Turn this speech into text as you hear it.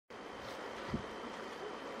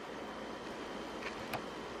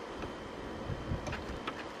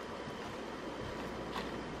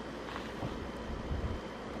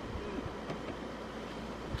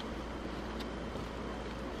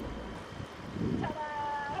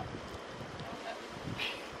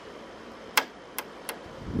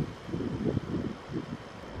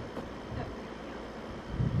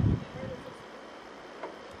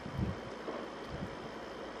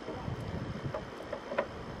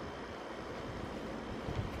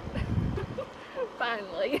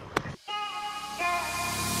Finally.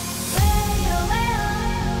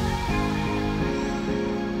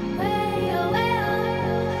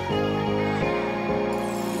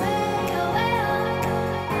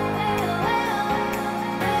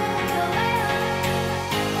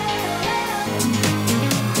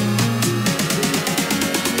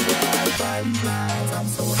 I'm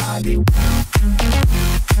so happy.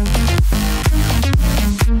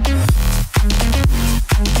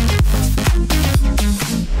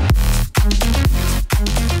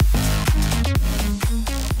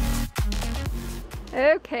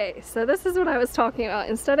 Okay, so this is what I was talking about.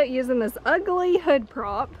 Instead of using this ugly hood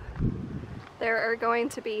prop, there are going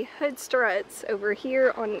to be hood struts over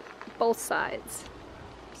here on both sides.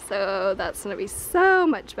 So that's going to be so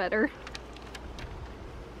much better.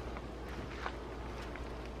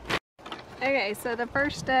 Okay, so the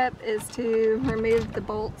first step is to remove the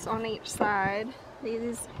bolts on each side.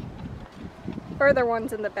 These further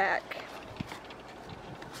ones in the back.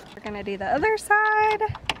 We're going to do the other side.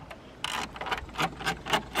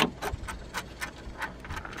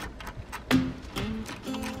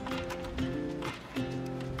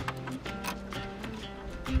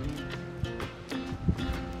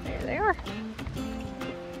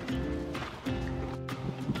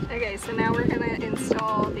 Okay, so now we're going to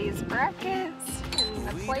install these brackets in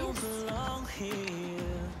the place.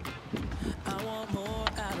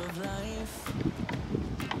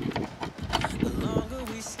 The longer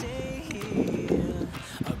we stay here,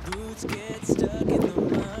 our boots get stuck in the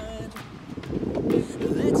mud.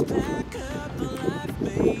 Let's pack up a life,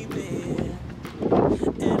 baby,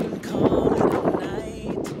 and call it a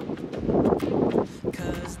night.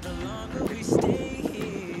 'Cause the longer we stay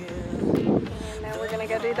here. And now we're gonna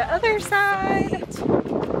go do the other side.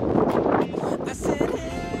 I said,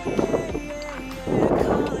 hey,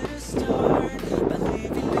 call it a start by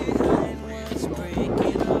leaving behind what's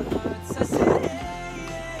breaking our hearts. I said,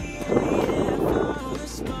 hey, follow the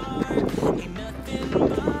spark. Ain't nothing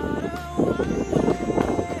but a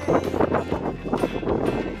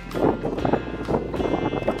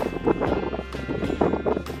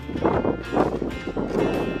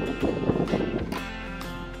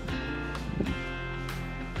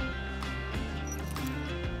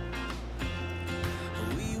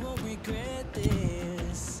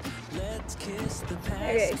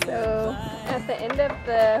Okay, so at the end of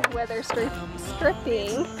the weather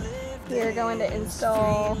stripping, you're going to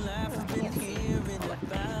install,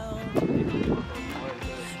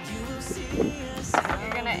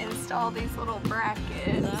 you're going to install these little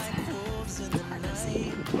brackets. Hard to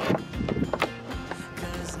see.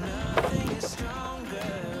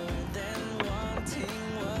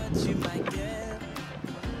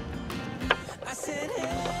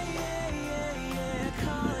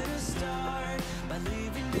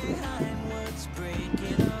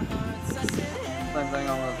 Same thing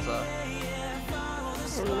on the other side.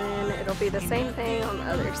 And then it'll be the same thing on the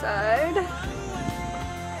other side.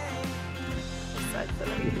 This side's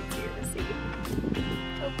gonna be easier to see,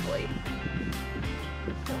 hopefully.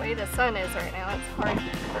 The way the sun is right now, it's hard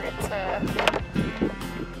for it to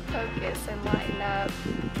focus and lighten up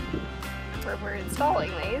where we're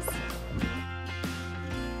installing these.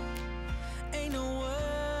 Ain't no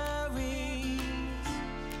worries,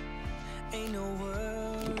 ain't no worries.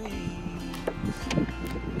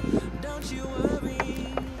 Don't you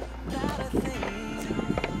worry about a thing.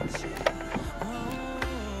 Oh,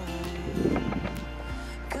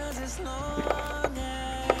 'cause as long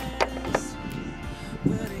as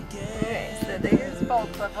we're together. Okay, so there's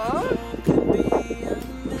both of them.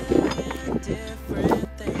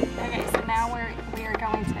 Okay, so now we are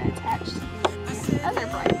going to attach the other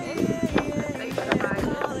bracket.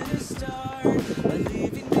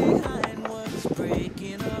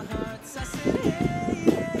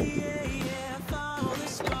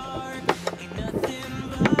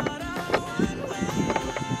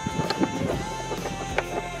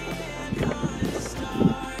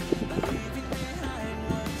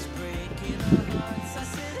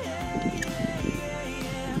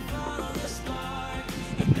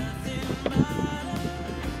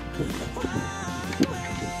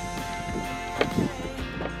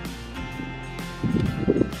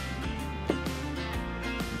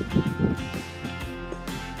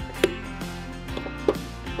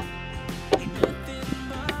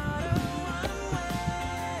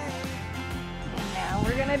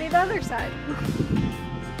 Gonna do the other side.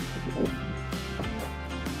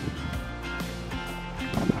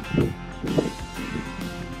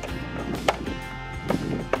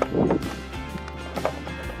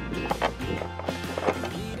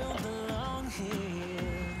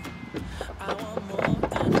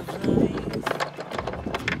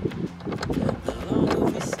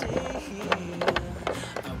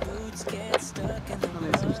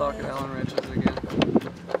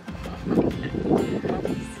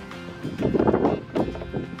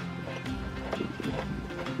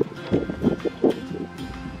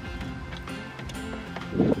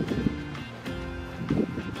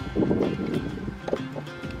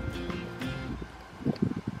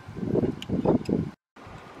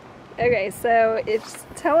 Okay, so it's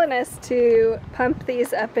telling us to pump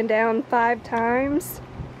these up and down 5 times.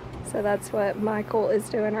 So that's what Michael is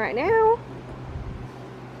doing right now.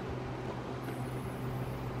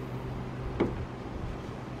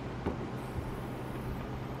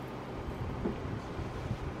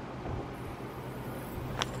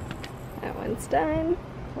 That one's done.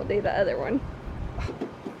 We'll do the other one.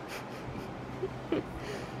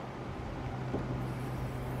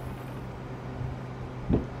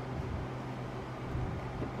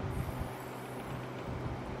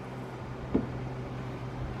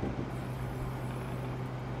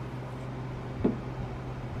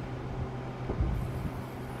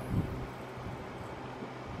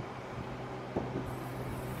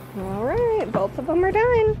 Alright, both of them are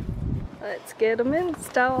done. Let's get them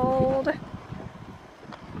installed.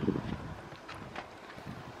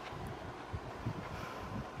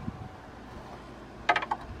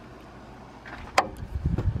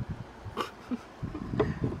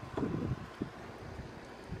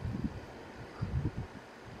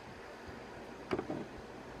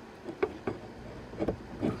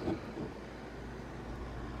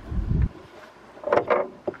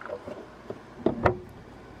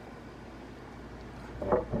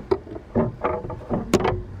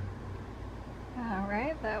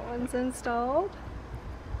 That one's installed.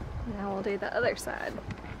 Now we'll do the other side.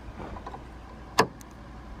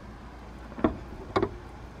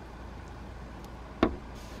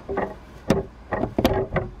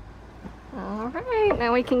 Alright,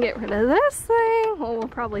 now we can get rid of this thing. Well, we'll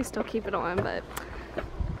probably still keep it on, but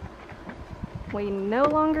we no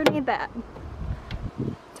longer need that.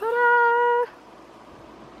 Ta-da!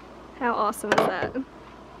 How awesome is that?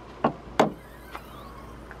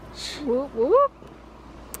 Whoop whoop!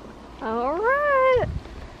 Alright!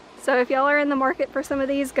 So if y'all are in the market for some of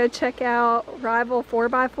these, go check out Rival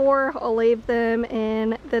 4x4. I'll leave them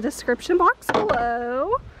in the description box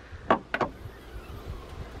below.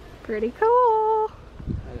 Pretty cool!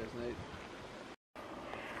 That is neat.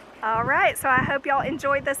 Alright, so I hope y'all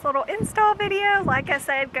enjoyed this little install video. Like I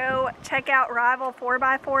said, go check out Rival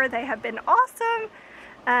 4x4. They have been awesome.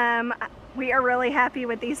 We are really happy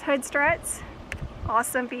with these hood struts.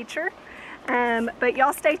 Awesome feature. But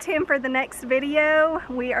y'all stay tuned for the next video.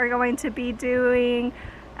 We are going to be doing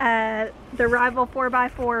the Rival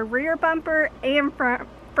 4x4 rear bumper and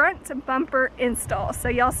front bumper install. So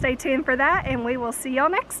y'all stay tuned for that, and we will see y'all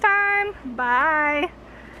next time. Bye.